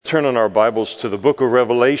turn in our Bibles to the book of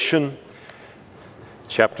Revelation,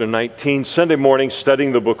 chapter 19. Sunday morning,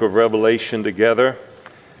 studying the book of Revelation together.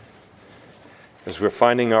 As we're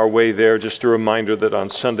finding our way there, just a reminder that on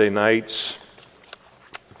Sunday nights,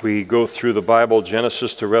 we go through the Bible,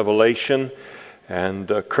 Genesis to Revelation, and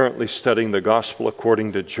currently studying the Gospel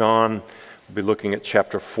according to John. We'll be looking at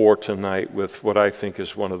chapter 4 tonight with what I think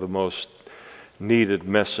is one of the most needed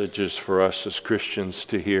messages for us as Christians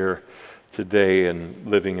to hear today and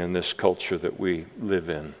living in this culture that we live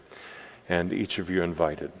in. And each of you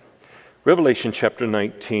invited. Revelation chapter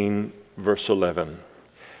 19, verse 11.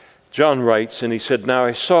 John writes, and he said, "Now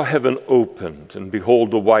I saw heaven opened, and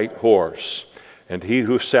behold a white horse, and he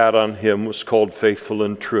who sat on him was called Faithful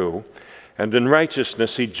and True, and in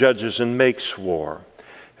righteousness he judges and makes war.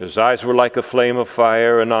 His eyes were like a flame of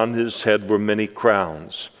fire, and on his head were many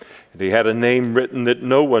crowns. And he had a name written that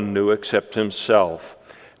no one knew except himself.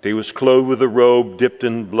 He was clothed with a robe dipped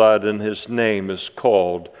in blood, and his name is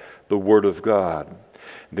called the Word of God.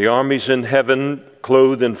 The armies in heaven,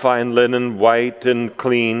 clothed in fine linen, white and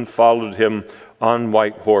clean, followed him on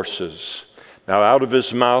white horses. Now out of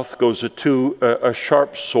his mouth goes a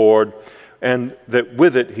sharp sword, and that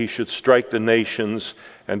with it he should strike the nations,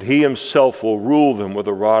 and he himself will rule them with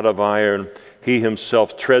a rod of iron. He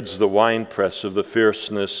himself treads the winepress of the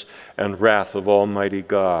fierceness and wrath of Almighty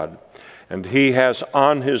God. And he has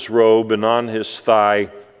on his robe and on his thigh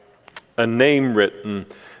a name written,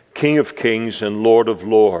 King of Kings and Lord of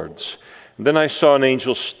Lords. And then I saw an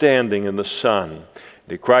angel standing in the sun.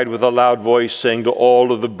 And he cried with a loud voice, saying to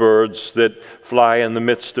all of the birds that fly in the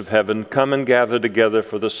midst of heaven, Come and gather together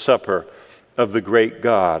for the supper of the great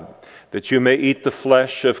God, that you may eat the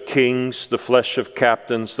flesh of kings, the flesh of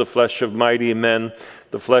captains, the flesh of mighty men,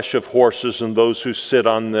 the flesh of horses and those who sit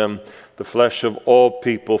on them, the flesh of all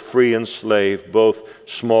people, free and slave, both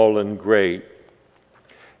small and great.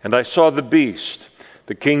 And I saw the beast,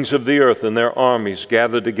 the kings of the earth and their armies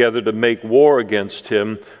gathered together to make war against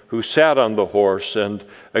him who sat on the horse and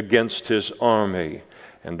against his army.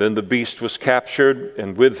 And then the beast was captured,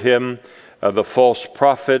 and with him the false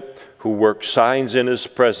prophet who worked signs in his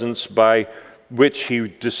presence, by which he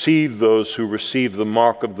deceived those who received the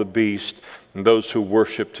mark of the beast and those who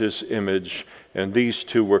worshipped his image. And these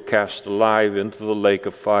two were cast alive into the lake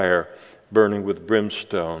of fire, burning with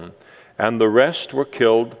brimstone. And the rest were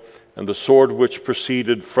killed, and the sword which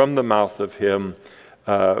proceeded from the mouth of him,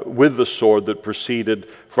 with the sword that proceeded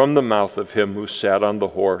from the mouth of him who sat on the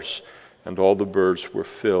horse, and all the birds were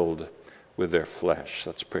filled with their flesh."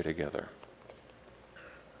 Let's pray together.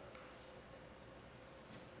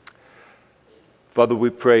 Father, we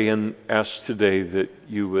pray and ask today that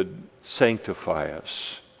you would sanctify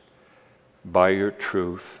us by your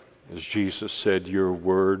truth. As Jesus said, your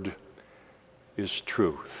word is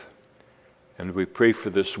truth. And we pray for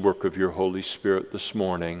this work of your Holy Spirit this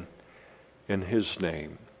morning in his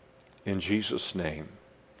name. In Jesus' name,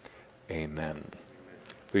 amen.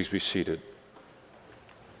 Please be seated.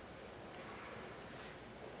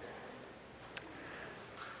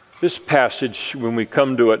 This passage, when we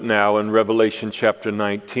come to it now in Revelation chapter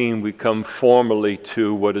 19, we come formally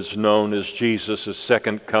to what is known as Jesus'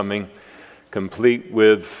 second coming, complete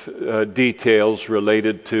with details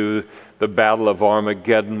related to the Battle of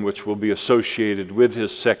Armageddon, which will be associated with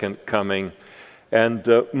his second coming.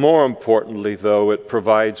 And more importantly, though, it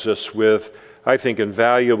provides us with, I think,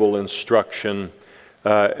 invaluable instruction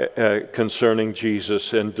concerning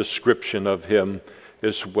Jesus and description of him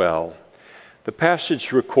as well. The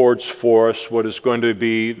passage records for us what is going to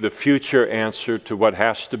be the future answer to what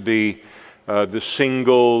has to be the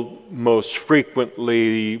single most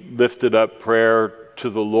frequently lifted up prayer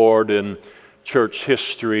to the Lord in church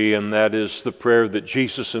history, and that is the prayer that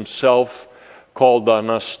Jesus himself called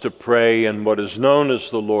on us to pray in what is known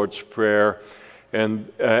as the Lord's Prayer, and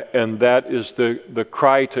that is the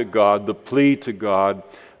cry to God, the plea to God,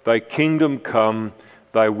 Thy kingdom come,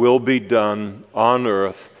 Thy will be done on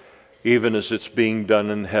earth, even as it's being done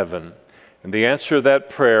in heaven. And the answer to that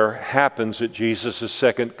prayer happens at Jesus'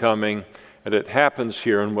 second coming, and it happens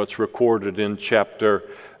here in what's recorded in chapter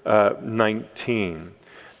 19.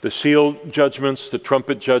 The seal judgments, the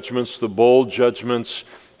trumpet judgments, the bowl judgments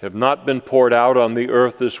have not been poured out on the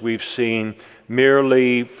earth as we've seen,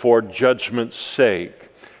 merely for judgment's sake.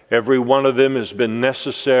 Every one of them has been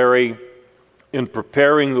necessary in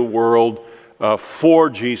preparing the world for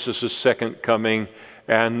Jesus' second coming,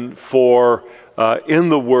 and for, in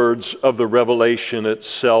the words of the Revelation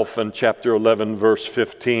itself in chapter 11, verse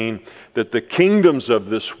 15, that the kingdoms of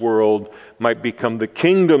this world might become the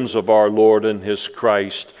kingdoms of our Lord and his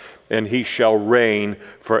Christ, and he shall reign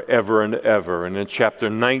forever and ever. And in chapter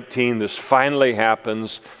 19, this finally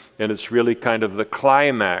happens, and it's really kind of the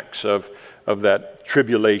climax of that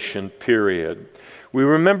tribulation period. We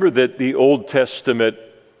remember that the Old Testament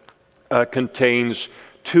contains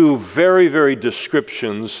two very, very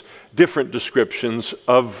different descriptions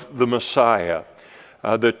of the Messiah.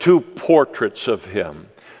 The two portraits of him.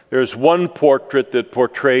 There's one portrait that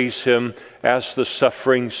portrays him as the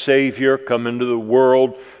suffering Savior come into the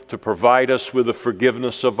world to provide us with the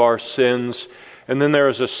forgiveness of our sins. And then there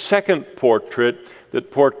is a second portrait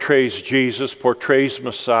that portrays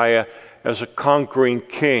Messiah as a conquering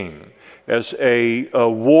king, as a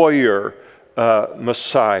warrior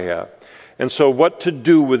Messiah. And so what to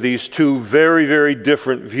do with these two very, very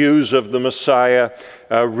different views of the Messiah,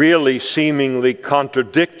 really seemingly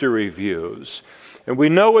contradictory views. And we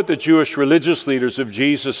know what the Jewish religious leaders of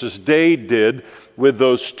Jesus' day did with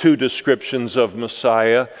those two descriptions of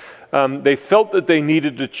Messiah. They felt that they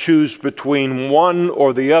needed to choose between one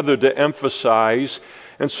or the other to emphasize.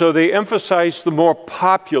 And so they emphasized the more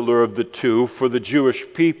popular of the two for the Jewish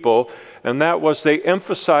people, and that was they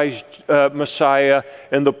emphasized Messiah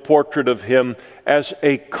and the portrait of him as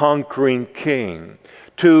a conquering king,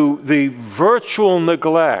 to the virtual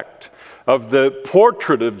neglect of the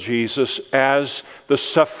portrait of Jesus as the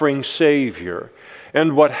suffering Savior.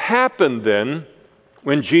 And what happened then,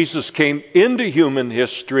 when Jesus came into human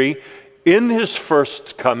history in his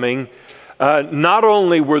first coming, not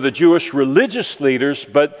only were the Jewish religious leaders,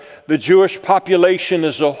 but the Jewish population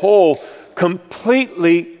as a whole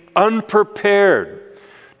completely unprepared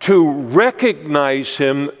to recognize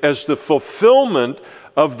him as the fulfillment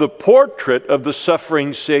of the portrait of the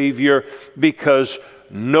suffering Savior, because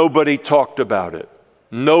nobody talked about it.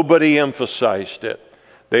 Nobody emphasized it.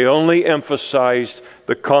 They only emphasized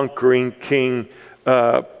the conquering king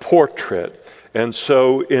portrait. And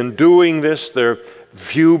so in doing this, their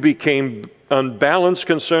view became unbalanced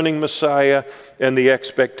concerning Messiah, and the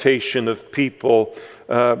expectation of people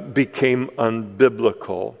became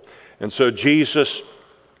unbiblical. And so Jesus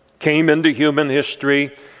came into human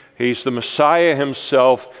history. He's the Messiah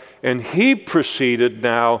himself, and he proceeded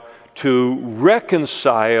now to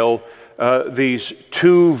reconcile these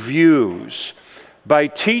two views by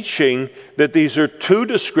teaching that these are two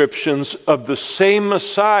descriptions of the same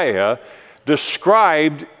Messiah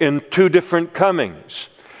described in two different comings.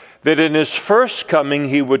 That in his first coming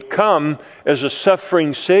he would come as a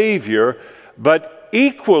suffering Savior, but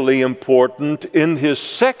equally important, in his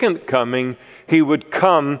second coming he would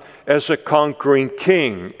come as a conquering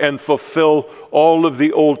king and fulfill all of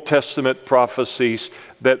the Old Testament prophecies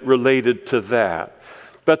that related to that.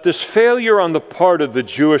 But this failure on the part of the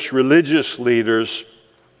Jewish religious leaders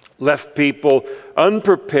left people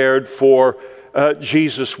unprepared for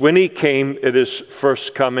Jesus when he came at his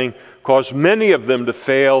first coming, caused many of them to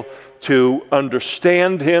fail to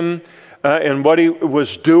understand him and what he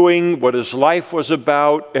was doing, what his life was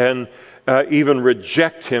about, and even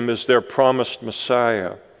reject him as their promised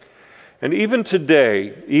Messiah. And even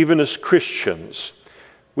today, even as Christians,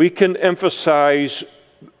 we can emphasize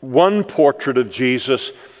one portrait of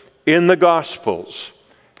Jesus in the Gospels,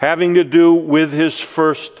 having to do with his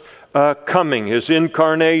first coming, his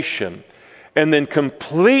incarnation, and then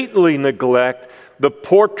completely neglect the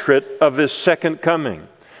portrait of his second coming,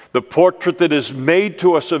 the portrait that is made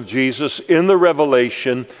to us of Jesus in the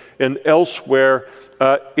Revelation and elsewhere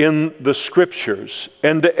in the Scriptures,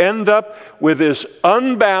 and to end up with as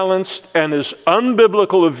unbalanced and as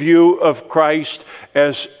unbiblical a view of Christ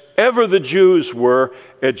as ever the Jews were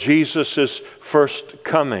at Jesus' first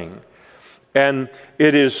coming. And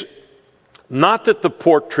it is not that the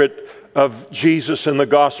portrait of Jesus in the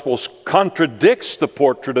Gospels contradicts the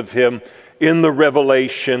portrait of him in the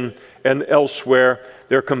Revelation and elsewhere.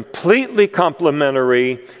 They're completely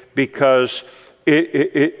complementary, because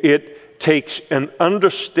it takes an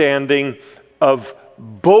understanding of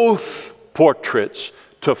both portraits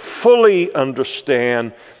to fully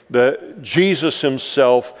understand the Jesus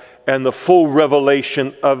himself and the full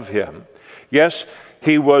revelation of him. Yes,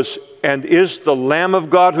 he was and is the Lamb of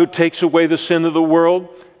God who takes away the sin of the world,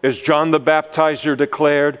 as John the Baptizer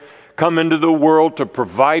declared, come into the world to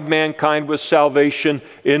provide mankind with salvation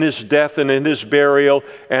in his death and in his burial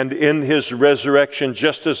and in his resurrection,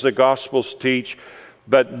 just as the Gospels teach.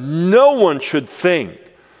 But no one should think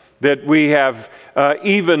that we have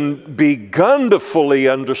even begun to fully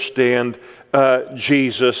understand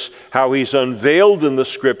Jesus, how he's unveiled in the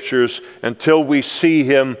Scriptures, until we see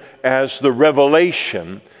him as the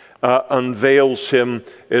Revelation unveils him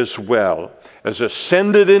as well. As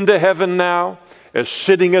ascended into heaven now, as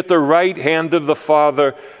sitting at the right hand of the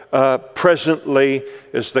Father, presently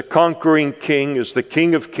as the conquering king, as the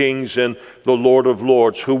King of Kings and the Lord of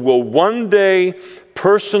Lords, who will one day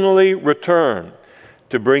personally return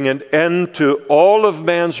to bring an end to all of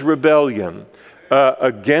man's rebellion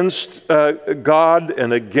against God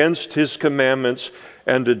and against His commandments,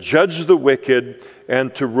 and to judge the wicked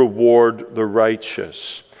and to reward the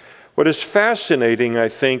righteous. What is fascinating, I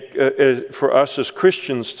think, for us as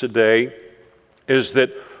Christians today is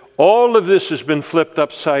that all of this has been flipped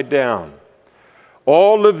upside down.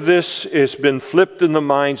 All of this has been flipped in the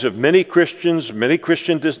minds of many Christians, many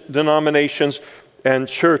Christian denominations and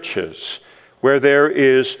churches, where there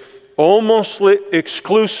is almost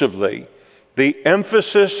exclusively the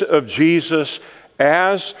emphasis of Jesus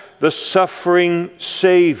as the suffering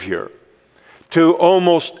Savior, to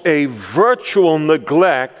almost a virtual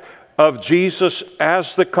neglect of Jesus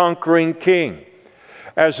as the conquering King.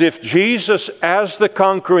 As if Jesus as the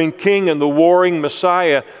conquering King and the warring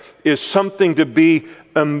Messiah is something to be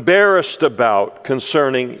embarrassed about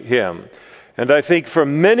concerning Him. And I think for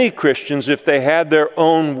many Christians, if they had their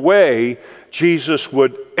own way, Jesus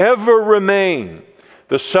would ever remain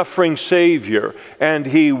the suffering Savior, and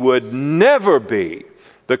He would never be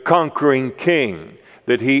the conquering King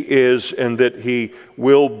that He is and that He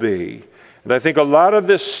will be. And I think a lot of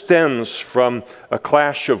this stems from a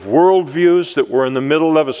clash of worldviews that we're in the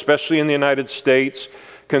middle of, especially in the United States,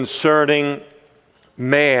 concerning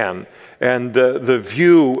man and the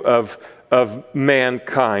view of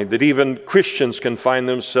mankind, that even Christians can find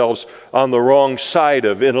themselves on the wrong side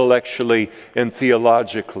of intellectually and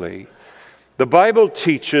theologically. The Bible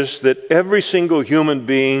teaches that every single human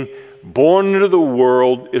being born into the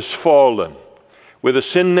world is fallen with a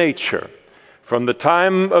sin nature. From the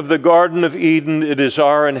time of the Garden of Eden, it is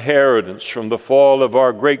our inheritance from the fall of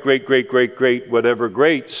our great, whatever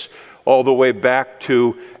greats, all the way back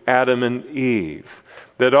to Adam and Eve.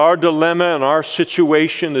 That our dilemma and our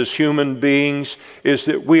situation as human beings is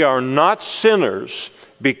that we are not sinners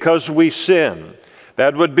because we sin.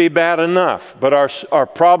 That would be bad enough, but our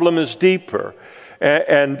problem is deeper.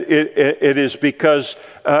 And it is because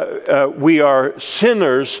we are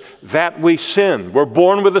sinners that we sin. We're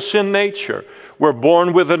born with a sin nature. We're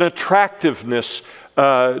born with an attractiveness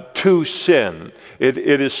to sin. It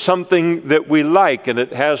is something that we like, and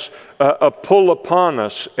it has a pull upon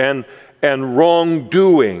us and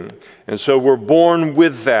wrongdoing. And so we're born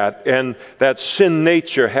with that, and that sin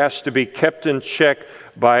nature has to be kept in check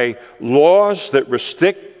by laws that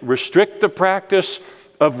restrict the practice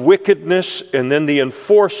of wickedness and then the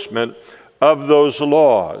enforcement of those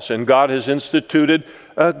laws. And God has instituted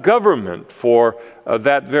a government for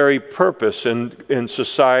that very purpose in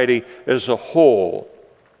society as a whole.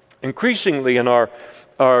 Increasingly in our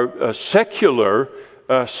secular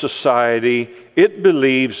society, it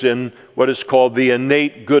believes in what is called the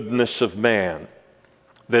innate goodness of man.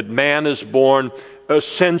 That man is born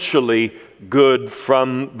essentially good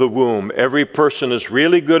from the womb. Every person is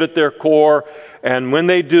really good at their core, and when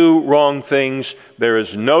they do wrong things, there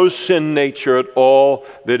is no sin nature at all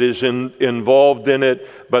that is involved in it,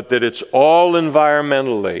 but that it's all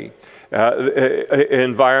environmental,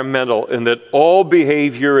 and that all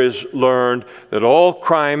behavior is learned, that all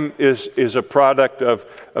crime is a product of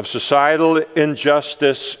societal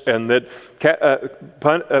injustice, and that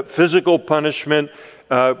physical punishment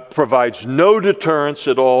provides no deterrence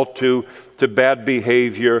at all to bad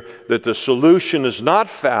behavior, that the solution is not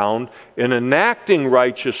found in enacting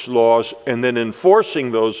righteous laws and then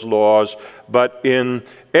enforcing those laws, but in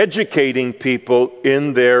educating people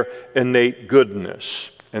in their innate goodness.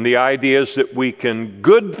 And the idea is that we can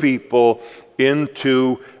good people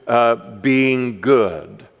into being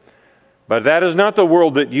good. But that is not the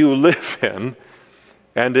world that you live in,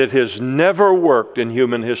 and it has never worked in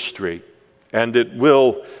human history. And it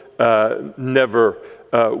will never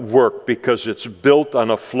work because it's built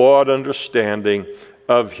on a flawed understanding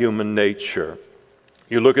of human nature.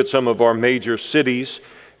 You look at some of our major cities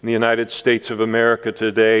in the United States of America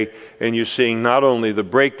today, and you're seeing not only the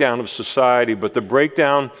breakdown of society, but the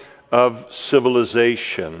breakdown of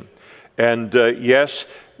civilization. And yes,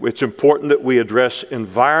 it's important that we address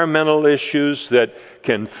environmental issues that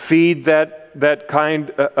can feed that kind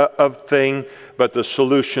of thing, but the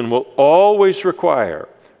solution will always require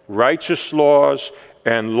righteous laws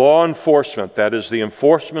and law enforcement, that is, the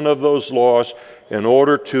enforcement of those laws in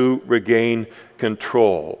order to regain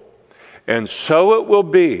control. And so it will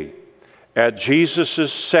be at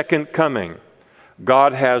Jesus' second coming.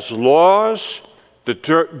 God has laws that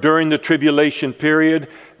during the tribulation period,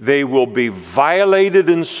 they will be violated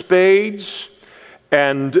in spades,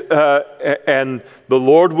 and the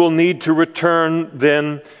Lord will need to return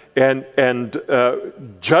then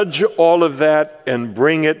judge all of that and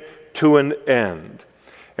bring it to an end.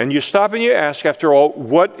 And you stop and you ask, after all,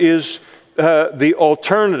 what is the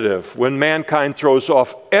alternative when mankind throws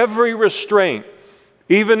off every restraint,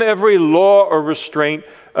 even every law or restraint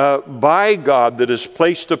by God that is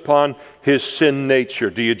placed upon his sin nature?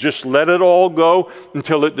 Do you just let it all go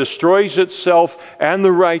until it destroys itself and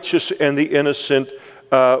the righteous and the innocent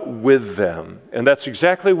with them? And that's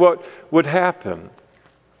exactly what would happen.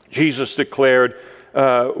 Jesus declared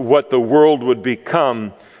what the world would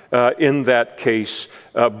become in that case,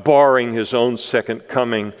 barring his own second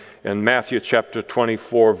coming in Matthew chapter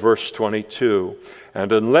 24, verse 22.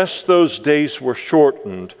 And unless those days were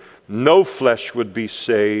shortened, no flesh would be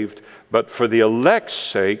saved, but for the elect's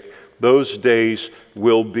sake, those days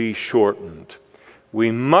will be shortened.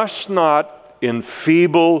 We must not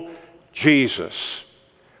enfeeble Jesus.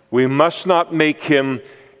 We must not make him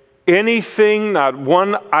anything, not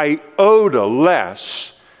one iota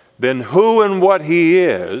less than who and what he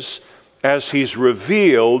is as he's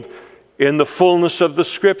revealed in the fullness of the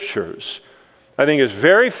Scriptures. I think it's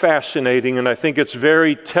very fascinating, and I think it's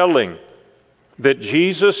very telling that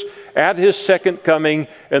Jesus, at his second coming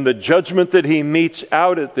and the judgment that he metes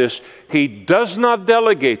out at this, he does not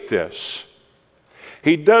delegate this.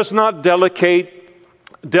 He does not delegate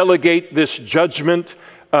this judgment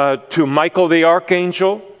to Michael the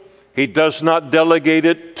archangel. He does not delegate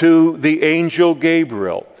it to the angel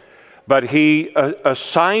Gabriel. But he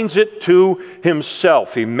assigns it to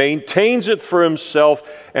himself. He maintains it for himself,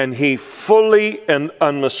 and he fully and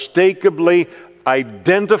unmistakably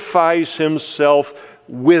identifies himself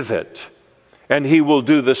with it. And he will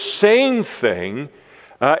do the same thing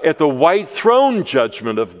at the white throne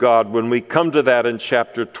judgment of God when we come to that in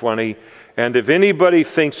chapter 20. And if anybody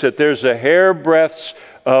thinks that there's a hairbreadth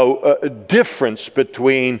difference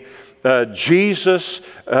between Jesus,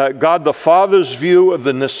 God the Father's view of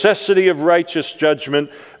the necessity of righteous judgment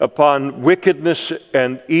upon wickedness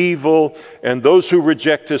and evil and those who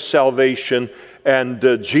reject his salvation, and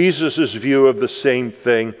Jesus' view of the same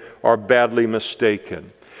thing, are badly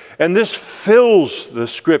mistaken. And this fills the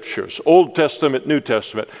Scriptures, Old Testament, New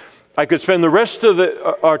Testament. I could spend the rest of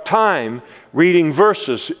our time reading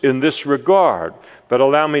verses in this regard, but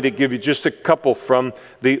allow me to give you just a couple from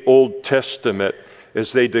the Old Testament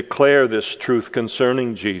as they declare this truth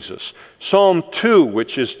concerning Jesus. Psalm 2,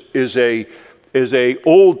 which is a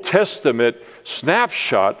Old Testament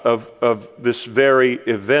snapshot of this very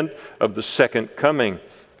event of the second coming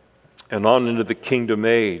and on into the kingdom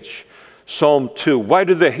age. Psalm 2, why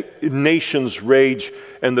do the nations rage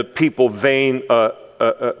and the people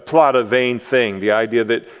plot a vain thing? The idea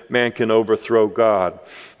that man can overthrow God.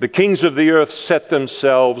 The kings of the earth set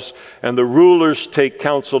themselves, and the rulers take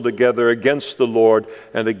counsel together against the Lord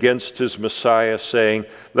and against his Messiah, saying,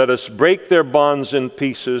 let us break their bonds in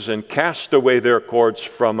pieces and cast away their cords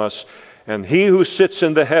from us. And he who sits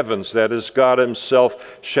in the heavens, that is God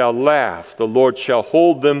himself, shall laugh. The Lord shall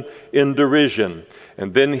hold them in derision.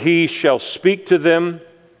 And then he shall speak to them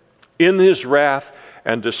in his wrath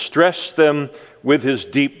and distress them with his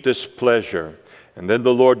deep displeasure. And then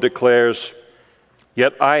the Lord declares,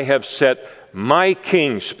 yet I have set my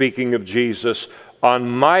king, speaking of Jesus, on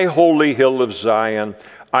my holy hill of Zion.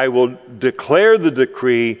 I will declare the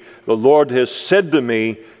decree. The Lord has said to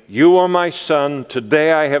me, you are my son.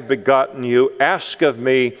 Today I have begotten you. Ask of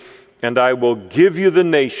me, and I will give you the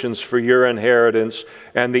nations for your inheritance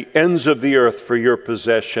and the ends of the earth for your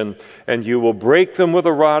possession. And you will break them with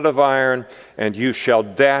a rod of iron, and you shall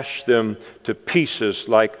dash them to pieces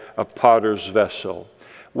like a potter's vessel.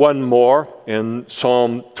 One more in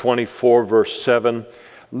Psalm 24, verse 7.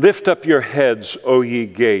 Lift up your heads, O ye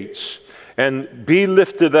gates, and be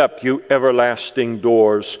lifted up, you everlasting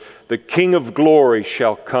doors. The King of glory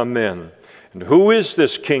shall come in. And who is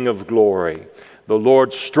this King of glory? The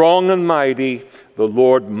Lord strong and mighty, the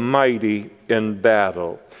Lord mighty in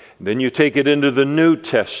battle. And then you take it into the New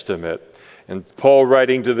Testament. And Paul,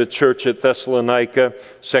 writing to the church at Thessalonica,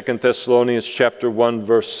 2 Thessalonians chapter 1,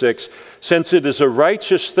 verse 6, since it is a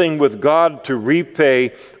righteous thing with God to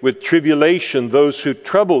repay with tribulation those who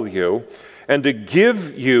trouble you, and to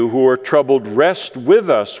give you who are troubled rest with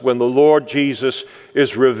us when the Lord Jesus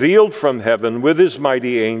is revealed from heaven with his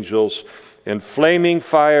mighty angels, in flaming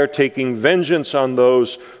fire, taking vengeance on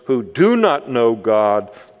those who do not know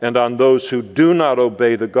God and on those who do not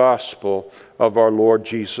obey the gospel of our Lord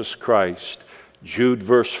Jesus Christ. Jude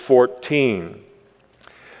verse 14.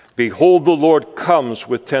 Behold, the Lord comes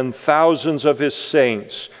with 10,000s of his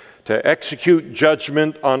saints to execute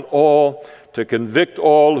judgment on all, to convict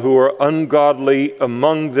all who are ungodly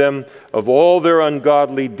among them of all their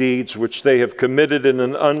ungodly deeds which they have committed in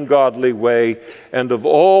an ungodly way, and of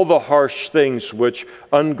all the harsh things which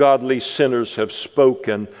ungodly sinners have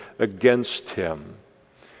spoken against him.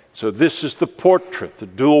 So this is the portrait, the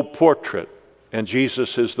dual portrait, and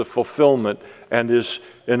Jesus is the fulfillment and is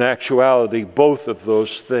in actuality both of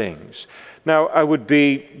those things. Now, I would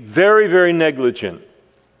be very, very negligent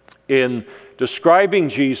in describing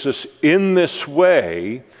Jesus in this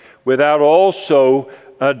way without also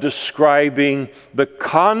describing the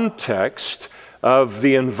context of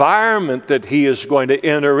the environment that he is going to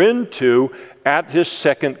enter into at his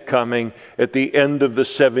second coming at the end of the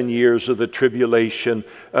 7 years of the tribulation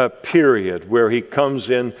period, where he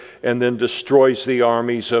comes in and then destroys the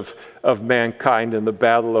armies of mankind in the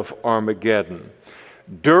battle of Armageddon.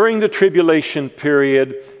 During the tribulation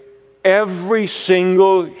period, every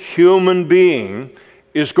single human being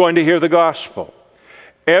is going to hear the gospel.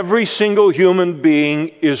 Every single human being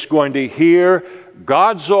is going to hear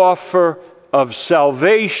God's offer of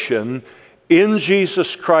salvation in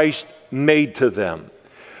Jesus Christ made to them.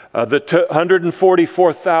 The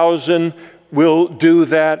 144,000 will do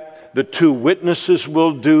that. The 2 witnesses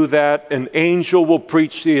will do that. An angel will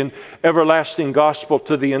preach the everlasting gospel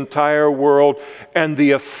to the entire world. And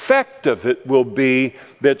the effect of it will be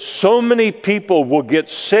that so many people will get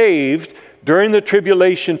saved during the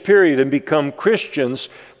tribulation period and become Christians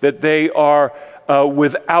that they are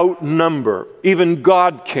without number. Even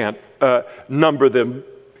God can't number them.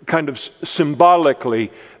 Kind of symbolically,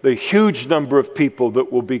 the huge number of people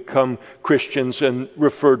that will become Christians and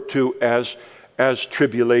referred to as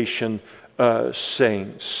tribulation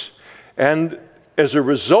saints. And as a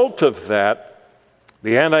result of that,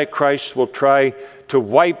 the Antichrist will try to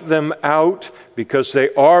wipe them out because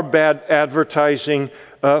they are bad advertising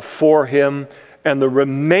for him. And the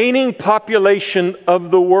remaining population of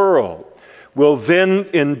the world will then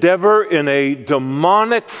endeavor in a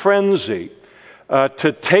demonic frenzy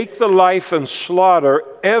to take the life and slaughter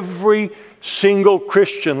every single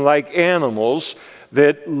Christian like animals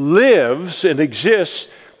that lives and exists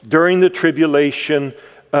during the tribulation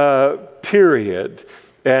period.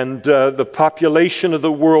 And the population of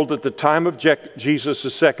the world at the time of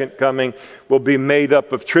Jesus' second coming will be made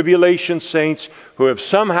up of tribulation saints who have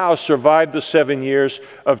somehow survived the 7 years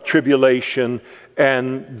of tribulation,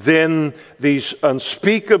 and then these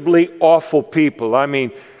unspeakably awful people. I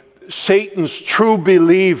mean, Satan's true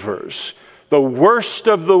believers, the worst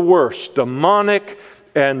of the worst, demonic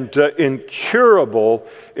and incurable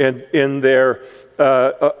in their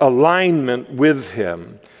alignment with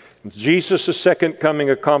him. Jesus' second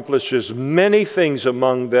coming accomplishes many things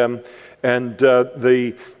among them, and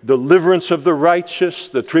the deliverance of the righteous,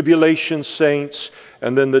 the tribulation saints,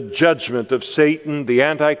 and then the judgment of Satan, the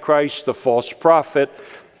Antichrist, the false prophet,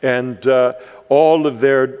 and all of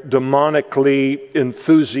their demonically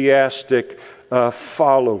enthusiastic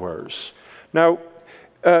followers. Now,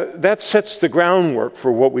 that sets the groundwork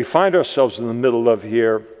for what we find ourselves in the middle of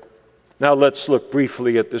here. Now let's look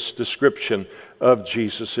briefly at this description of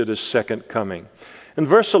Jesus at his second coming. In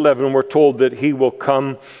verse 11, we're told that he will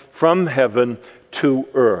come from heaven to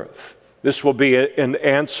earth. This will be an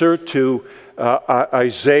answer to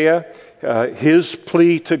Isaiah, his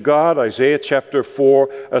plea to God. Isaiah chapter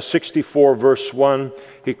 64, verse 1.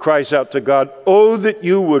 He cries out to God, "Oh, that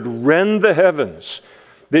you would rend the heavens,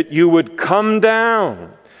 that you would come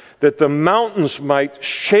down, that the mountains might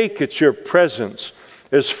shake at your presence.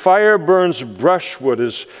 As fire burns brushwood,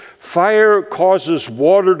 as fire causes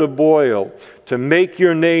water to boil, to make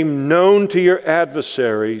your name known to your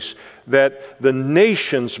adversaries, that the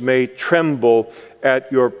nations may tremble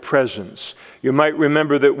at your presence." You might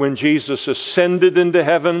remember that when Jesus ascended into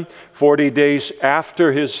heaven 40 days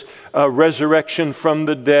after his resurrection from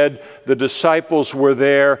the dead, the disciples were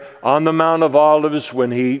there on the Mount of Olives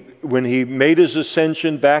when he made his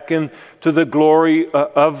ascension back into the glory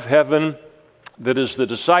of heaven. That as the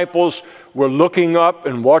disciples were looking up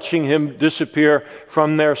and watching him disappear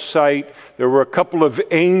from their sight, there were a couple of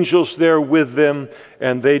angels there with them,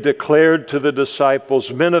 and they declared to the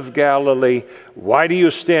disciples, "Men of Galilee, why do you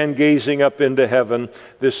stand gazing up into heaven?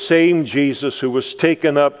 This same Jesus who was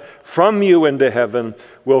taken up from you into heaven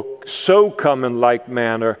will so come in like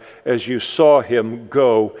manner as you saw him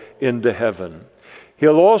go into heaven."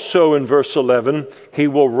 He'll also, in verse 11, he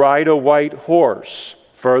will ride a white horse.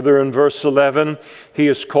 Further in verse 11, he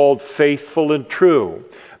is called faithful and true.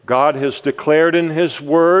 God has declared in his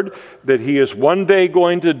word that he is one day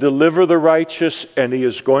going to deliver the righteous and he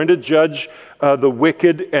is going to judge the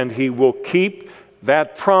wicked, and he will keep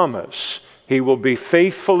that promise. He will be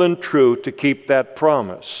faithful and true to keep that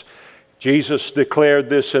promise. Jesus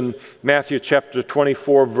declared this in Matthew chapter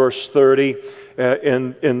 24, verse 30,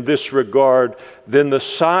 in this regard. Then the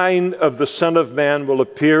sign of the Son of Man will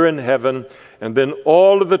appear in heaven, and then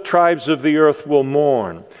all of the tribes of the earth will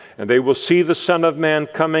mourn. And they will see the Son of Man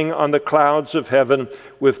coming on the clouds of heaven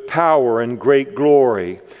with power and great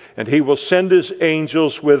glory. And he will send his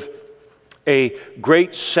angels with a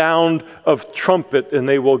great sound of trumpet, and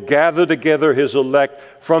they will gather together his elect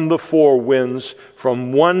from the four winds,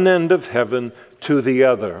 from one end of heaven to the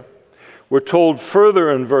other. We're told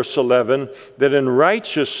further in verse 11 that in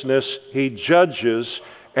righteousness he judges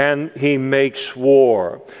and he makes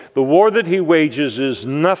war. The war that he wages is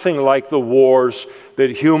nothing like the wars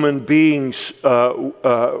that human beings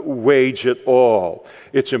wage at all.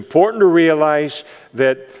 It's important to realize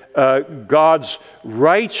that God's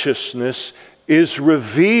righteousness is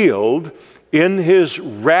revealed in his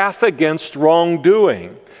wrath against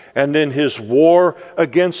wrongdoing and in his war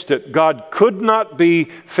against it. God could not be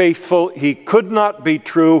faithful, he could not be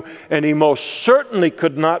true, and he most certainly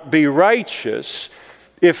could not be righteous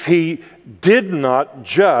if he did not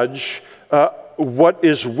judge what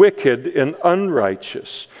is wicked and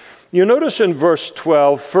unrighteous. You notice in verse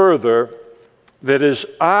 12 further that his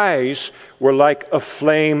eyes were like a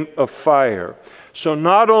flame of fire. So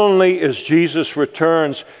not only as Jesus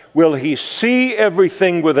returns will he see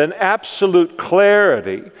everything with an absolute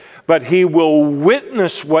clarity, but he will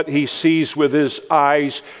witness what he sees with his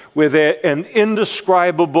eyes with an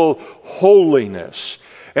indescribable holiness.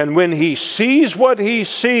 And when he sees what he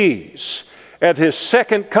sees at his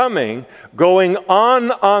second coming going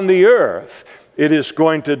on the earth, it is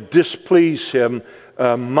going to displease him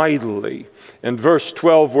mightily. In verse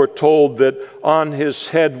 12, we're told that on his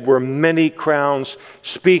head were many crowns,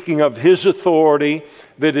 speaking of his authority,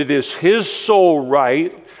 that it is his sole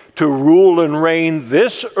right to rule and reign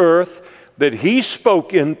this earth, that he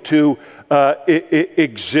spoke into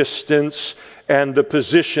existence, and the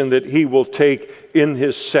position that he will take in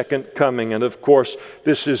his second coming. And of course,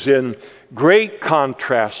 this is in great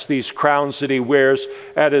contrast, these crowns that he wears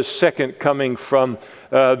at his second coming, from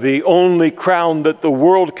the only crown that the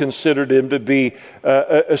world considered him to be,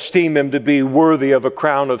 esteem him to be worthy of, a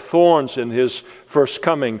crown of thorns in his first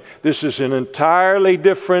coming. This is an entirely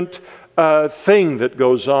different thing that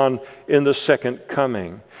goes on in the second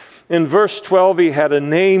coming. In verse 12, he had a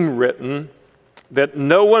name written that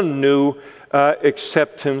no one knew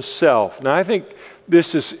except himself. Now, I think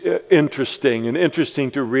this is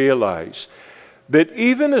interesting to realize that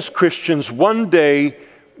even as Christians, one day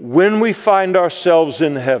when we find ourselves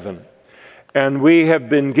in heaven and we have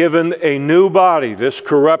been given a new body, this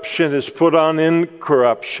corruption is put on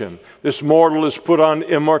incorruption, this mortal is put on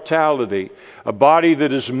immortality, a body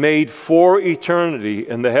that is made for eternity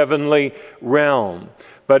in the heavenly realm.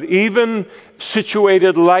 But even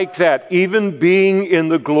situated like that, even being in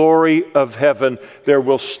the glory of heaven, there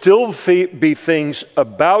will still be things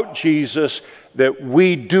about Jesus that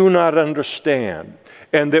we do not understand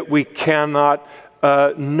and that we cannot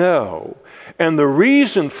know. And the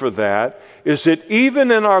reason for that is that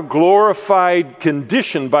even in our glorified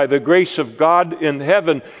condition by the grace of God in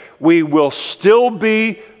heaven, we will still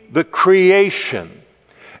be the creation,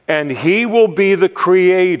 and he will be the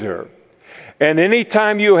creator. And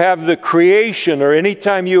anytime you have the creation, or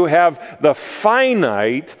anytime you have the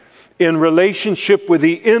finite in relationship with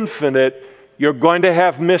the infinite, you're going to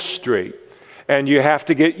have mystery. And you have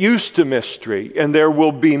to get used to mystery. And there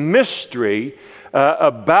will be mystery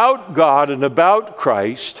about God and about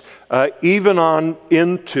Christ even on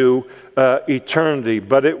into eternity.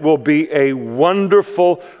 But it will be a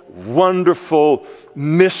wonderful, wonderful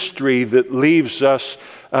mystery that leaves us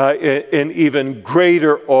in even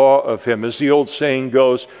greater awe of him. As the old saying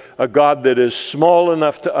goes, a God that is small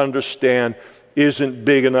enough to understand isn't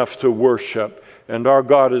big enough to worship. And our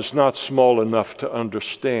God is not small enough to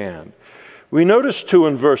understand. We notice too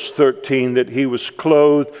in verse 13 that he was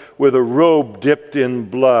clothed with a robe dipped in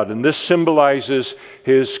blood. And this symbolizes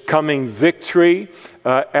his coming victory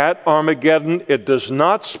at Armageddon. It does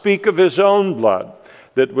not speak of his own blood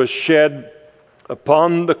that was shed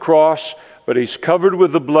upon the cross, but he's covered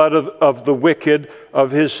with the blood of the wicked,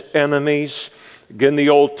 of his enemies. Again, the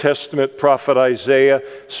Old Testament prophet Isaiah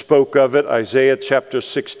spoke of it. Isaiah chapter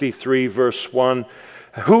 63, verse 1.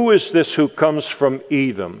 Who is this who comes from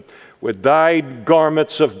Edom, with dyed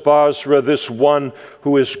garments of Bozrah, this one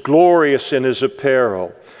who is glorious in his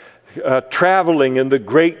apparel, traveling in the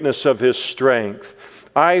greatness of his strength?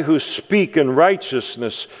 I who speak in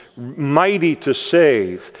righteousness, mighty to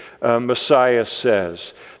save, Messiah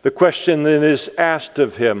says. The question then is asked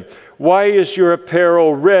of him, why is your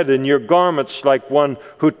apparel red and your garments like one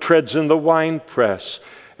who treads in the winepress?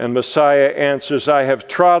 And Messiah answers, I have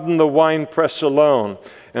trodden the winepress alone,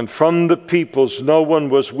 and from the peoples no one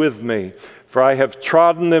was with me. For I have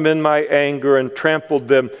trodden them in my anger and trampled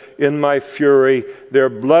them in my fury. Their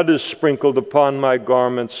blood is sprinkled upon my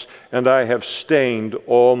garments, and I have stained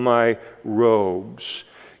all my robes.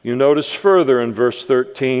 You notice further in verse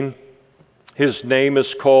 13, his name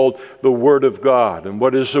is called the Word of God. And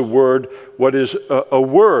what is a word? What is a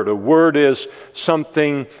word? A word is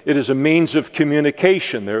something, it is a means of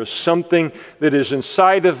communication. There is something that is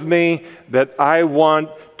inside of me that I want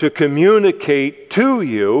to communicate to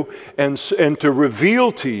you and to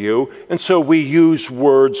reveal to you. And so we use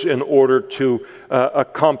words in order to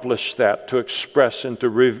accomplish that, to express and to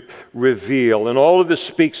reveal. And all of this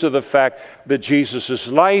speaks of the fact that Jesus'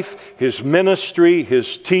 life, his ministry,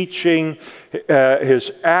 his teaching,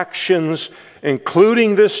 his actions,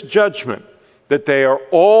 including this judgment, that they are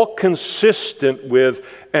all consistent with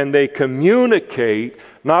and they communicate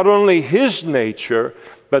not only his nature,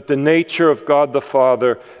 but the nature of God the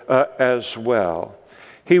Father as well.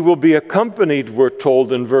 He will be accompanied, we're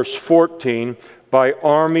told in verse 14, by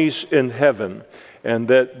armies in heaven, and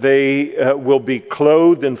that they will be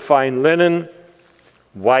clothed in fine linen,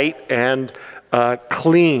 white and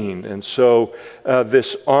clean. And so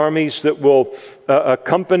this armies that will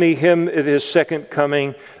accompany him at his second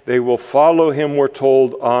coming, they will follow him, we're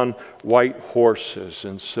told, on white horses.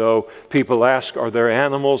 And so people ask, are there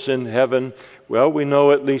animals in heaven? Well, we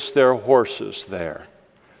know at least there are horses there.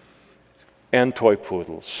 And toy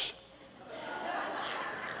poodles.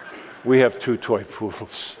 We have 2 toy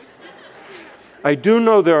poodles. I do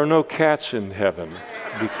know there are no cats in heaven,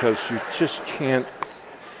 because you just can't.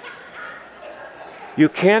 You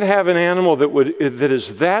can't have an animal that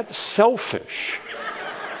is that selfish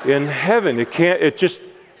in heaven. It can't. It just.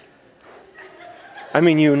 I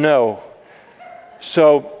mean, you know.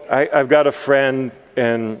 So I've got a friend,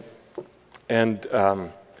 and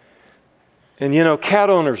you know, cat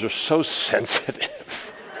owners are so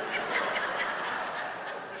sensitive.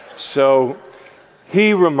 So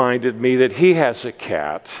he reminded me that he has a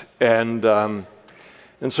cat, and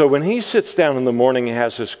so when he sits down in the morning and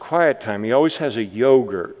has his quiet time, he always has a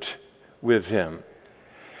yogurt with him.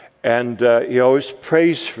 And he always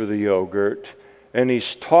prays for the yogurt, and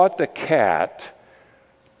he's taught the cat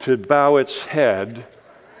to bow its head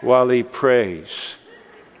while he prays.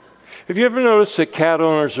 Have you ever noticed that cat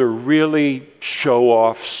owners are really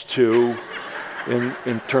show-offs too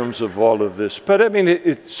in terms of all of this? But I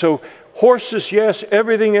mean, so horses, yes.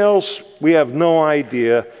 Everything else, we have no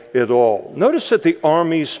idea at all. Notice that the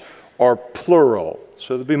armies are plural.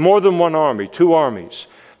 So there'll be more than one army, 2 armies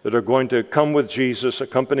that are going to come with Jesus,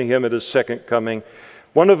 accompany him at his second coming.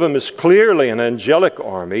 One of them is clearly an angelic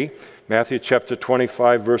army. Matthew chapter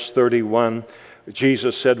 25, verse 31.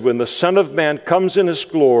 Jesus said, when the Son of Man comes in his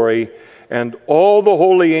glory and all the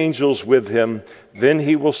holy angels with him, then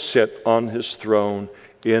he will sit on his throne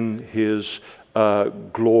in his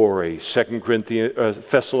glory. 2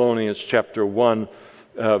 Thessalonians chapter 1,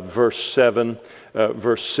 verse 7,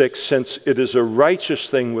 verse 6. Since it is a righteous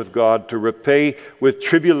thing with God to repay with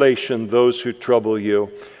tribulation those who trouble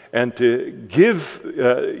you, and to give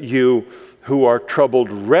you who are troubled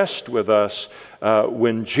rest with us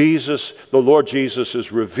when Jesus, the Lord Jesus,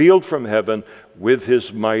 is revealed from heaven with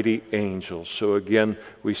his mighty angels. So again,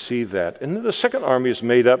 we see that. And then the second army is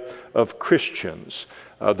made up of Christians.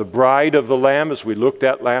 The bride of the Lamb, as we looked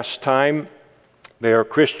at last time, they are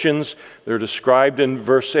Christians. They're described in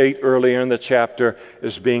verse 8 earlier in the chapter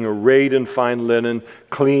as being arrayed in fine linen,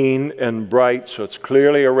 clean and bright. So it's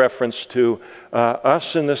clearly a reference to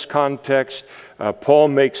us in this context. Paul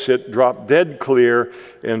makes it drop dead clear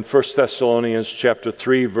in 1 Thessalonians chapter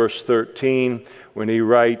 3, verse 13, when he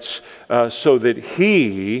writes, so that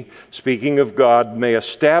he, speaking of God, may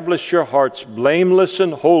establish your hearts blameless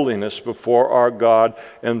in holiness before our God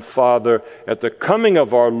and Father at the coming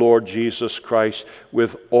of our Lord Jesus Christ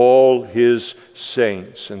with all his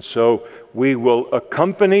saints. And so we will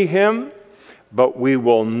accompany him, but we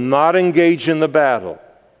will not engage in the battle.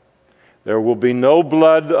 There will be no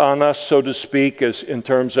blood on us, so to speak, as in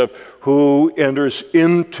terms of who enters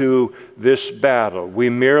into this battle.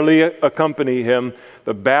 We merely accompany him.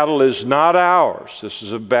 The battle is not ours. This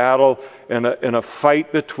is a battle and a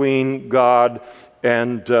fight between God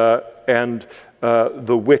and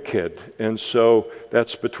the wicked. And so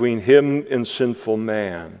that's between him and sinful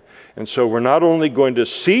man. And so we're not only going to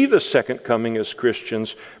see the second coming as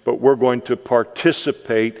Christians, but we're going to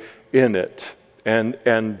participate in it. And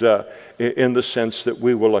in the sense that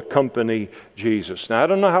we will accompany Jesus. Now, I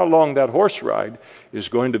don't know how long that horse ride is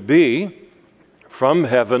going to be from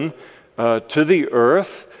heaven to the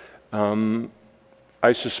earth.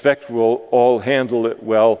 I suspect we'll all handle it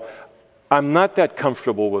well. I'm not that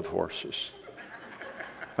comfortable with horses.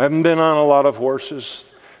 I haven't been on a lot of horses.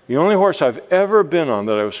 The only horse I've ever been on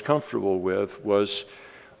that I was comfortable with was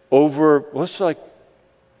over,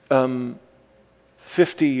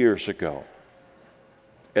 50 years ago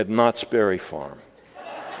at Knott's Berry Farm.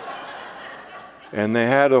 And they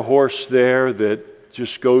had a horse there that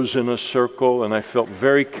just goes in a circle, and I felt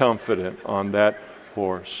very confident on that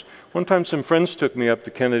horse. One time some friends took me up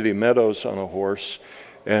to Kennedy Meadows on a horse,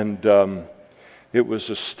 and it was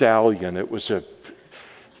a stallion. It was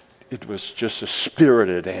just a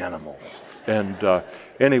spirited animal. And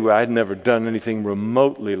anyway, I'd never done anything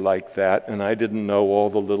remotely like that, and I didn't know all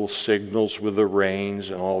the little signals with the reins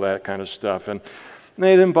and all that kind of stuff. And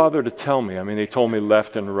they didn't bother to tell me. I mean, they told me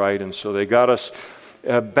left and right, and so they got us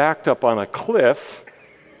backed up on a cliff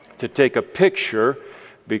to take a picture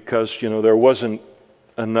because, there wasn't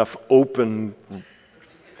enough open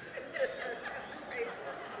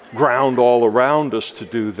ground all around us to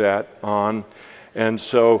do that on. And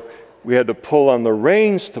so we had to pull on the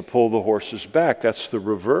reins to pull the horses back. That's the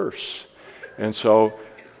reverse. And so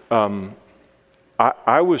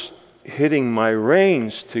I was hitting my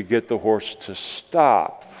reins to get the horse to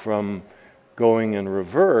stop from going in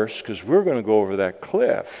reverse because we're going to go over that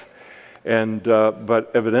cliff. And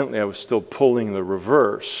but evidently I was still pulling the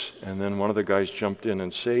reverse, and then one of the guys jumped in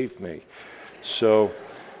and saved me. So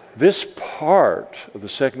this part of the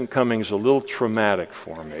second coming is a little traumatic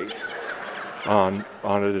for me on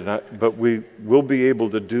it, but we will be able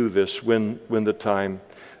to do this when the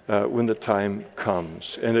time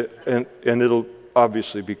comes, and it'll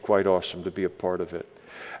obviously be quite awesome to be a part of it.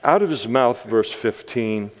 Out of his mouth, verse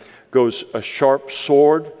 15, goes a sharp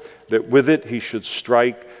sword, that with it he should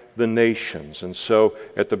strike the nations. And so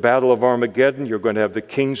at the Battle of Armageddon, you're going to have the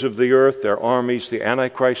kings of the earth, their armies, the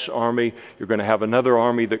Antichrist's army. You're going to have another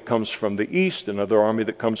army that comes from the east, another army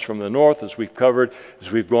that comes from the north, as we've covered,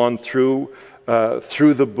 as we've gone through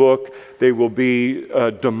the book. They will be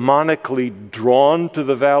demonically drawn to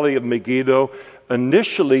the valley of Megiddo,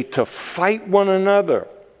 initially to fight one another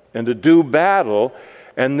and to do battle.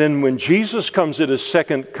 And then when Jesus comes at his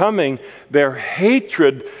second coming, their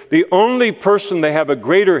hatred, the only person they have a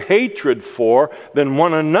greater hatred for than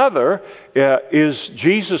one another is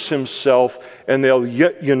Jesus himself, and they'll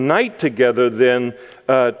unite together then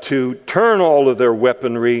to turn all of their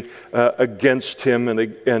weaponry against him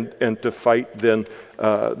and to fight then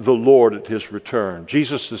the Lord at his return.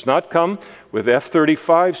 Jesus does not come with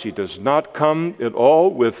F-35s. He does not come at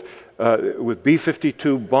all with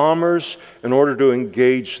B-52 bombers in order to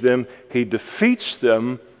engage them. He defeats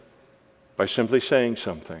them by simply saying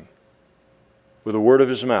something with the word of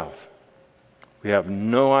his mouth. We have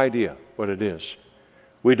no idea what it is.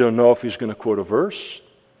 We don't know if he's going to quote a verse.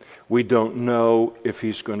 We don't know if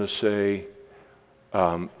he's going to say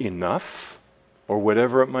enough or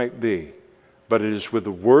whatever it might be. But it is with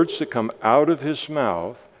the words that come out of his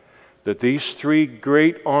mouth that these three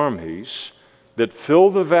great armies that fill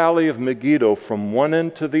the valley of Megiddo from one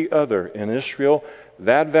end to the other in Israel,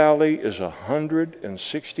 that valley is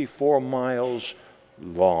 164 miles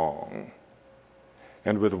long.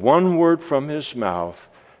 And with one word from his mouth,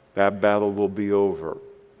 that battle will be over.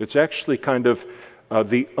 It's actually kind of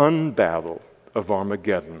the unbattle of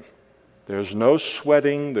Armageddon. There's no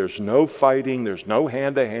sweating, there's no fighting, there's no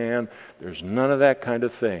hand-to-hand, there's none of that kind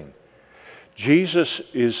of thing. Jesus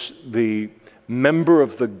is the member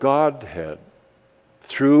of the Godhead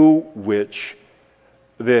through which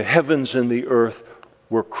the heavens and the earth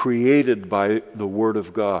were created by the Word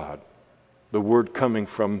of God, the Word coming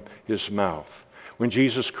from his mouth. When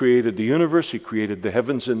Jesus created the universe, he created the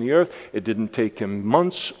heavens and the earth. It didn't take him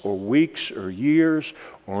months or weeks or years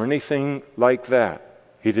or anything like that.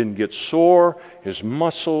 He didn't get sore, his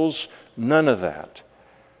muscles, none of that.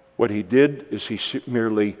 What he did is he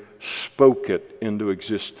merely spoke it into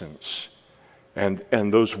existence. And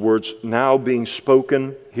those words now being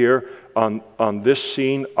spoken here on this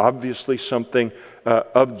scene, obviously something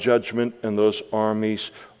of judgment, and those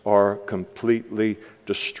armies are completely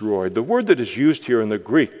destroyed. The word that is used here in the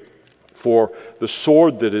Greek for the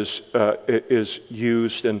sword that is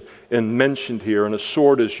used and mentioned here, and a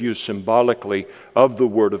sword is used symbolically of the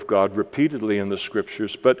Word of God repeatedly in the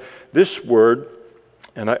Scriptures, but this word,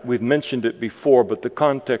 and we've mentioned it before, but the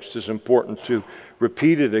context is important to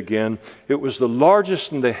repeat it again. It was the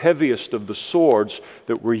largest and the heaviest of the swords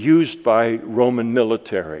that were used by Roman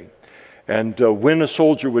military. And when a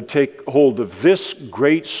soldier would take hold of this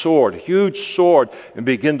great sword, huge sword, and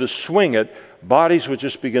begin to swing it, bodies would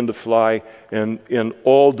just begin to fly in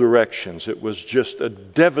all directions. It was just a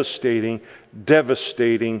devastating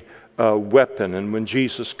weapon. And when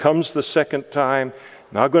Jesus comes the second time,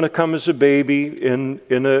 not going to come as a baby in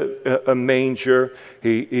a manger.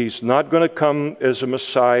 He's not going to come as a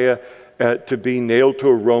Messiah to be nailed to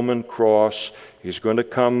a Roman cross. He's going to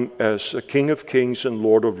come as a King of Kings and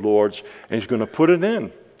Lord of Lords, and he's going to put an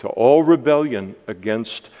end to all rebellion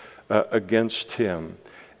against him.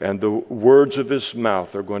 And the words of his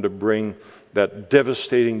mouth are going to bring that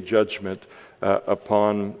devastating judgment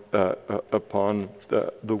upon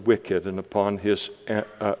the wicked and upon his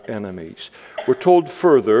enemies. We're told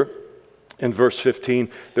further in verse 15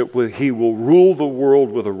 that he will rule the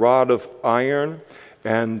world with a rod of iron.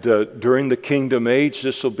 And during the kingdom age,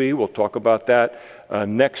 this will be, we'll talk about that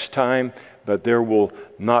next time, but there will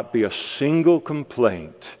not be a single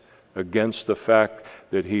complaint against the fact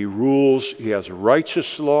that he rules. He has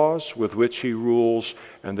righteous laws with which he rules,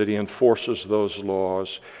 and that he enforces those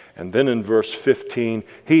laws. And then in verse 15,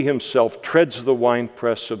 he himself treads the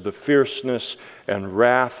winepress of the fierceness and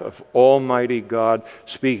wrath of Almighty God,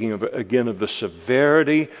 speaking again of the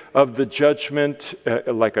severity of the judgment,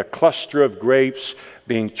 like a cluster of grapes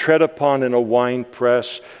being tread upon in a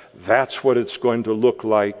winepress. That's what it's going to look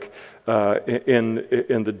like in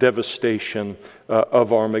the devastation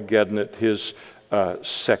of Armageddon at his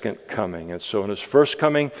second coming. And so in his first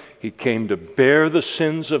coming, he came to bear the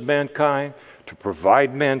sins of mankind, to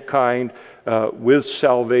provide mankind with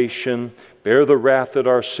salvation, bear the wrath that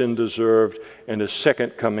our sin deserved. And his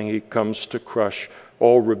second coming, he comes to crush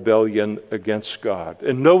all rebellion against God.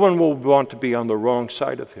 And no one will want to be on the wrong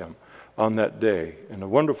side of him on that day. And the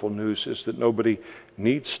wonderful news is that nobody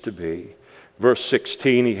needs to be. Verse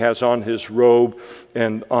 16, he has on his robe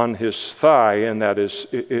and on his thigh, and that is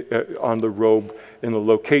on the robe in the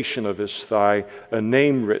location of his thigh, a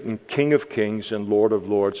name written, King of Kings and Lord of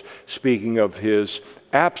Lords, speaking of his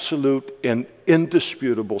absolute and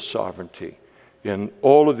indisputable sovereignty in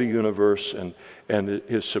all of the universe and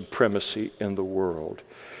his supremacy in the world.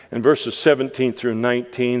 In verses 17 through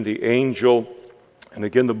 19, the angel, and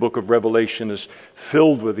again the book of Revelation is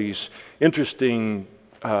filled with these interesting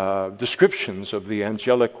descriptions of the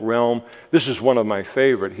angelic realm. This is one of my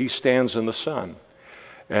favorite. He stands in the sun.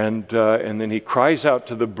 And then he cries out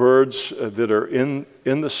to the birds that are in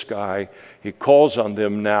the sky. He calls on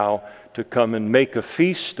them now to come and make a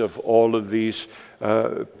feast of all of these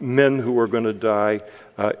men who are going to die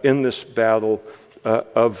in this battle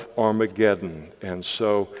of Armageddon. And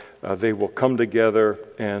so they will come together,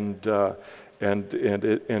 and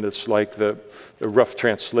it's like the rough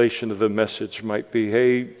translation of the message might be,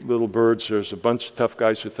 hey, little birds, there's a bunch of tough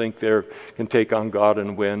guys who think they can take on God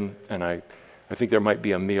and win, and I think there might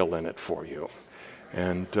be a meal in it for you.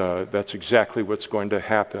 And that's exactly what's going to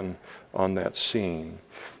happen on that scene.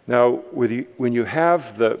 Now, when you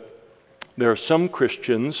have there are some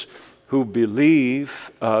Christians who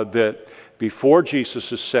believe that before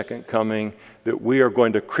Jesus' second coming, that we are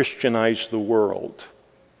going to Christianize the world.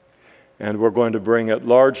 And we're going to bring it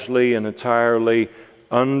largely and entirely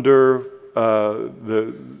under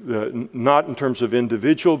not in terms of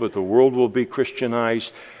individual, but the world will be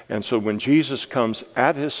Christianized. And so when Jesus comes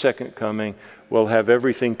at his second coming, we'll have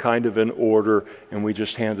everything kind of in order, and we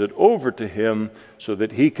just hand it over to him so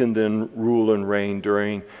that he can then rule and reign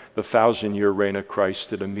during the 1,000-year reign of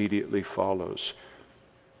Christ that immediately follows.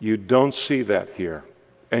 You don't see that here,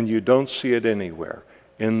 and you don't see it anywhere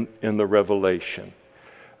in the Revelation.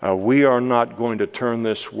 We are not going to turn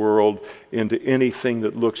this world into anything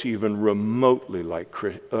that looks even remotely like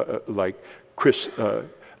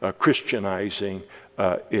Christianizing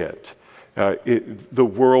it. The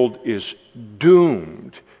world is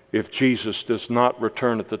doomed if Jesus does not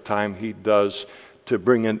return at the time he does to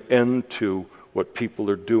bring an end to what people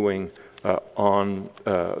are doing on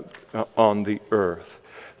the earth.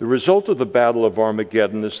 The result of the battle of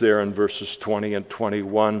Armageddon is there in verses 20 and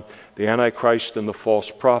 21. The Antichrist and the false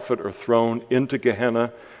prophet are thrown into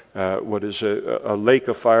Gehenna, what is a lake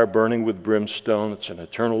of fire burning with brimstone. It's an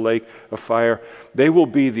eternal lake of fire. They will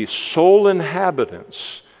be the sole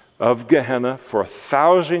inhabitants of Gehenna for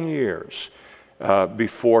 1,000 years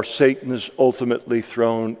before Satan is ultimately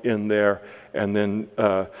thrown in there, and then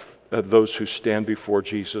those who stand before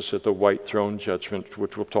Jesus at the white throne judgment,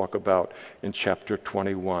 which we'll talk about in chapter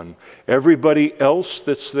 21. Everybody else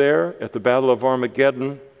that's there at the Battle of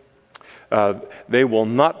Armageddon, they will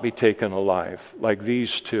not be taken alive like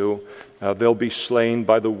these two. They'll be slain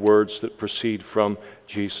by the words that proceed from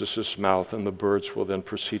Jesus' mouth, and the birds will then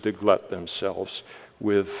proceed to glut themselves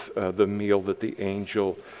with the meal that the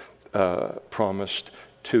angel promised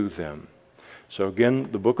to them. So again,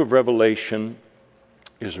 the book of Revelation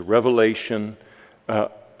is a revelation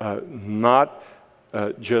not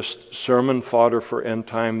just sermon fodder for end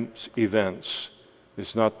times events.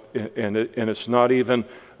 It's not, and it's not even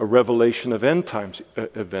a revelation of end times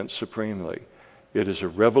events supremely. It is a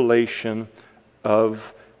revelation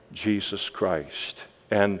of Jesus Christ,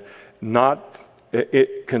 and not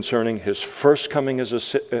concerning his first coming as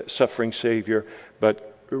a suffering Savior,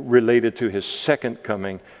 but related to his second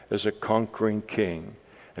coming as a conquering King.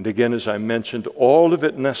 And again, as I mentioned, all of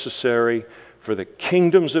it necessary, for the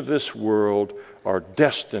kingdoms of this world are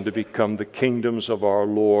destined to become the kingdoms of our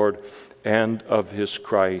Lord and of his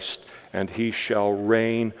Christ, and he shall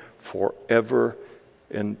reign forever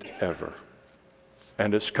and ever.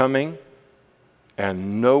 And it's coming,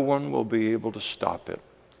 and no one will be able to stop it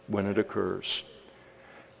when it occurs.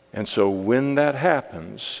 And so when that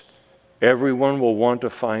happens, everyone will want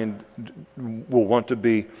to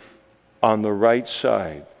be on the right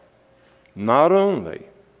side, not only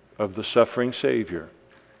of the suffering Savior,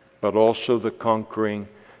 but also the conquering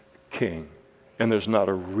King. And there's not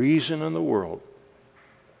a reason in the world,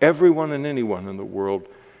 everyone and anyone in the world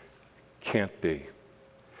can't be.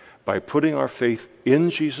 By putting our faith in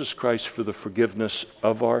Jesus Christ for the forgiveness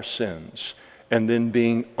of our sins, and then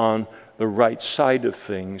being on the right side of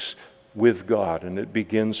things with God, and it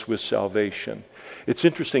begins with salvation. It's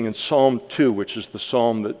interesting in Psalm 2, which is the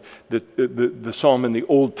psalm the psalm in the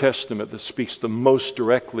Old Testament that speaks the most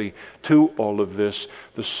directly to all of this.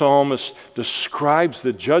 The psalmist describes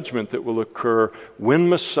the judgment that will occur when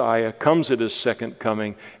Messiah comes at his second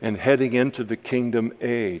coming and heading into the kingdom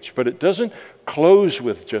age. But it doesn't close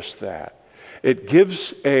with just that. It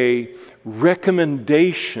gives a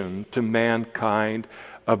recommendation to mankind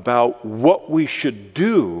about what we should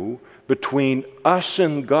do between us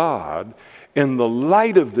and God in the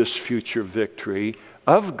light of this future victory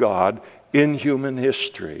of God in human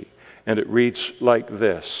history. And it reads like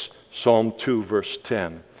this, Psalm 2, verse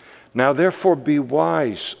 10. Now therefore be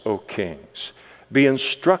wise, O kings. Be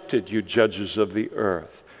instructed, you judges of the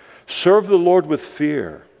earth. Serve the Lord with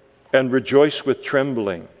fear and rejoice with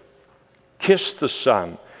trembling. Kiss the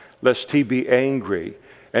Son, lest he be angry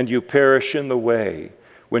and you perish in the way.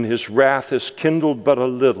 When his wrath is kindled but a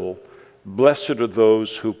little, blessed are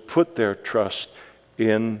those who put their trust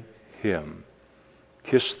in him.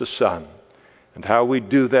 Kiss the Son. And how we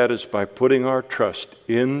do that is by putting our trust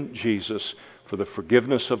in Jesus for the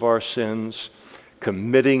forgiveness of our sins,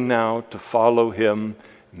 committing now to follow him,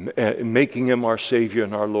 making him our Savior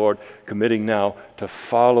and our Lord, committing now to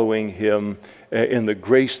following him in the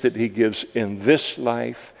grace that he gives in this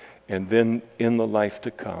life and then in the life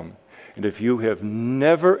to come. And if you have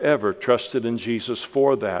never, ever trusted in Jesus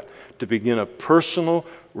for that, to begin a personal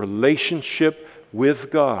relationship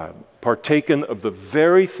with God, partaken of the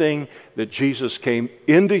very thing that Jesus came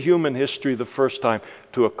into human history the first time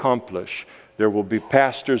to accomplish, there will be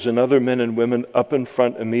pastors and other men and women up in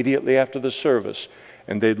front immediately after the service,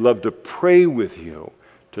 and they'd love to pray with you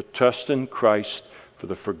to trust in Christ for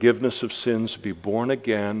the forgiveness of sins, be born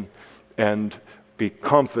again, and be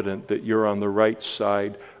confident that you're on the right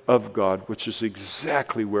side of God, which is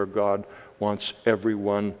exactly where God wants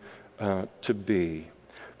everyone to be.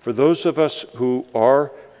 For those of us who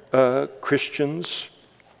are Christians,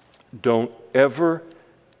 don't ever,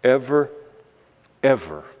 ever,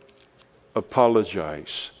 ever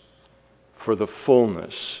apologize for the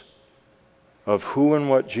fullness of who and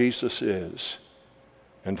what Jesus is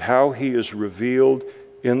and how he is revealed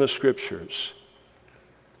in the Scriptures.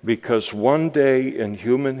 Because one day in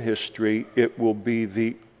human history, it will be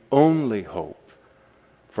the only hope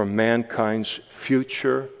for mankind's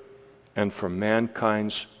future and for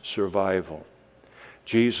mankind's survival.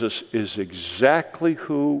 Jesus is exactly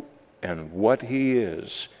who and what he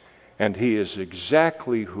is, and he is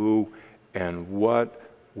exactly who and what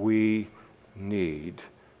we need.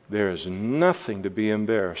 There is nothing to be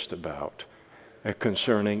embarrassed about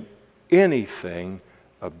concerning anything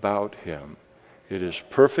about him. It is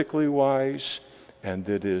perfectly wise, and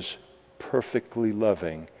it is perfectly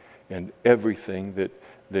loving in everything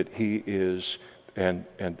that he is and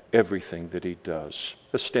everything that he does.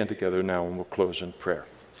 Let's stand together now and we'll close in prayer.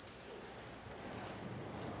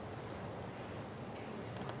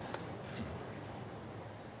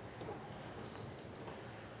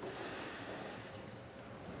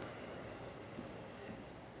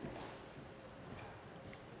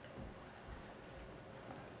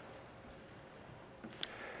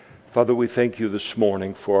 Father, we thank you this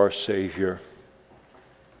morning for our Savior.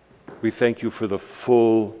 We thank you for the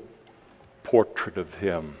full portrait of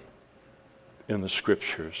him in the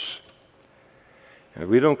Scriptures. And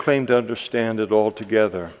we don't claim to understand it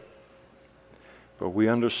altogether, but we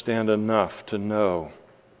understand enough to know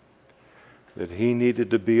that he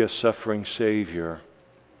needed to be a suffering Savior,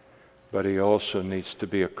 but he also needs to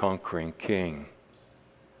be a conquering King.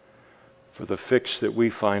 For the fix that we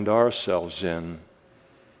find ourselves in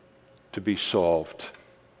to be solved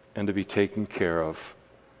and to be taken care of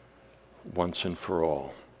once and for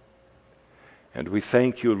all. And we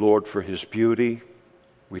thank you, Lord, for his beauty.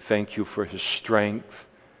 We thank you for his strength.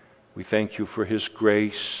 We thank you for his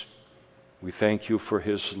grace. We thank you for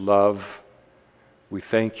his love. We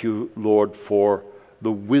thank you, Lord, for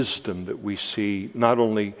the wisdom that we see, not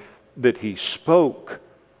only that he spoke,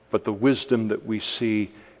 but the wisdom that we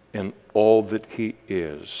see in all that he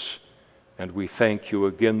is. And we thank you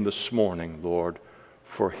again this morning, Lord,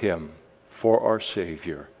 for him, for our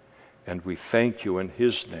Savior. And we thank you in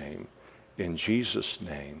his name, in Jesus'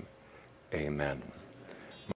 name, amen.